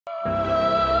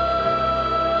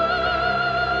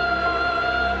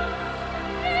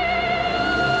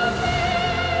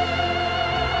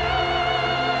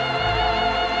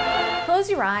Close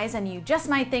your eyes and you just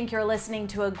might think you're listening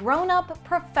to a grown-up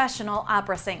professional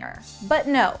opera singer. But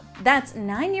no, that's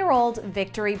 9-year-old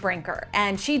Victory Brinker,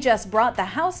 and she just brought the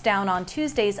house down on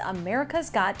Tuesday's America's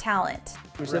Got Talent.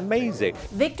 It was amazing.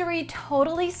 Victory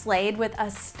totally slayed with a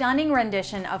stunning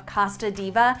rendition of Costa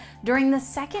Diva during the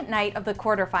second night of the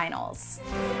quarterfinals.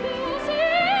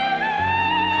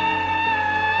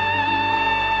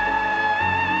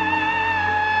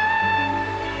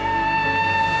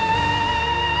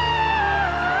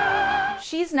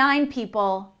 She's 9,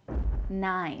 people.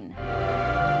 9.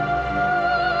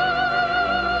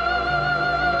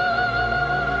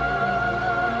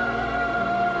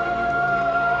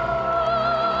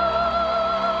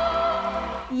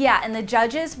 Yeah, and the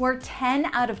judges were 10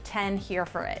 out of 10 here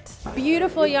for it.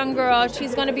 Beautiful young girl.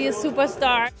 She's going to be a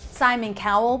superstar. Simon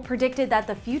Cowell predicted that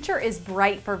the future is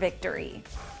bright for Victory.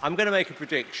 I'm going to make a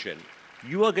prediction.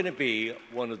 You are going to be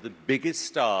one of the biggest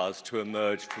stars to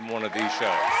emerge from one of these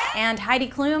shows. And Heidi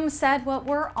Klum said what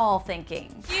we're all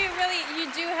thinking. You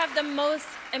do have the most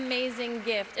amazing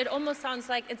gift. It almost sounds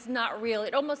like it's not real.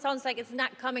 It almost sounds like it's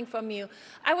not coming from you.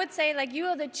 I would say like you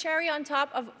are the cherry on top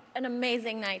of an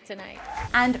amazing night tonight.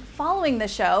 And following the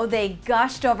show, they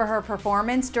gushed over her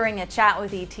performance during a chat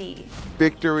with ET.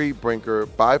 Victory Brinker,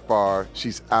 by far,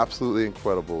 she's absolutely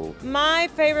incredible. My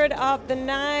favorite of the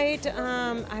night,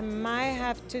 I might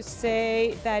have to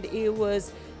say that it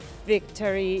was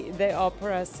Victory, the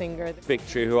opera singer.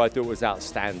 Victory, who I thought was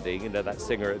outstanding, you know, that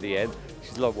singer at the end.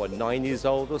 She's like, what, 9 years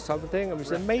old or something? It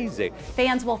was amazing.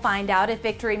 Fans will find out if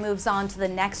Victory moves on to the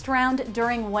next round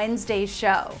during Wednesday's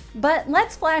show. But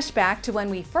let's flash back to when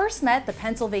we first met the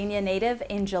Pennsylvania native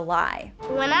in July.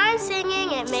 When I'm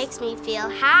singing, it makes me feel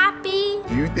happy.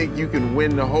 Do you think you can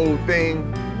win the whole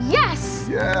thing? Yes!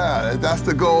 Yeah, that's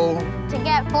the goal. To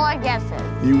get 4 guesses.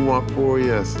 You want 4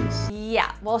 yeses.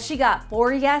 Yeah, well, she got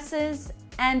 4 yeses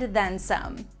and then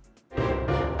some.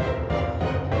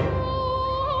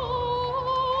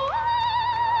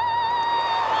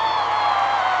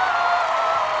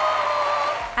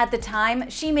 At the time,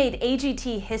 she made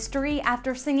AGT history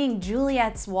after singing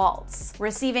Juliet's Waltz,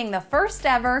 receiving the first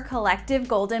ever collective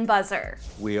golden buzzer.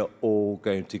 We are all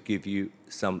going to give you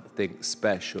something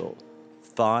special.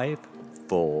 5,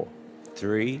 4,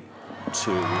 3,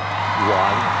 2, 1.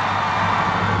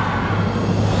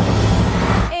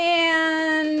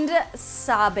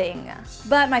 Sobbing.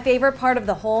 But my favorite part of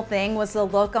the whole thing was the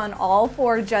look on all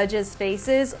 4 judges'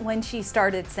 faces when she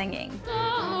started singing.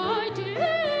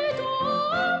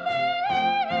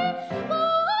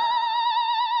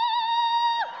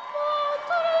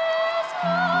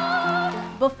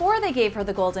 Before they gave her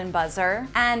the golden buzzer,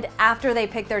 and after they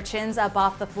picked their chins up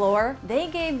off the floor, they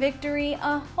gave Victory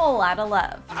a whole lot of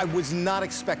love. I was not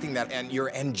expecting that, and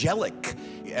you're angelic,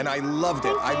 and I loved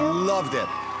it. I loved it.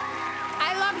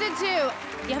 I loved it too.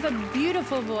 You have a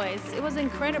beautiful voice. It was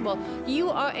incredible. You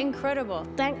are incredible.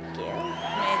 Thank you.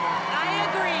 I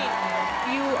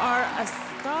agree. You are a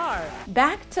star.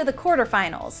 Back to the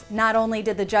quarterfinals. Not only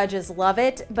did the judges love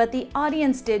it, but the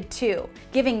audience did too,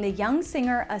 giving the young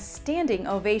singer a standing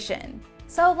ovation.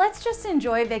 So let's just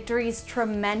enjoy Victory's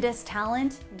tremendous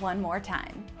talent one more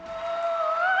time.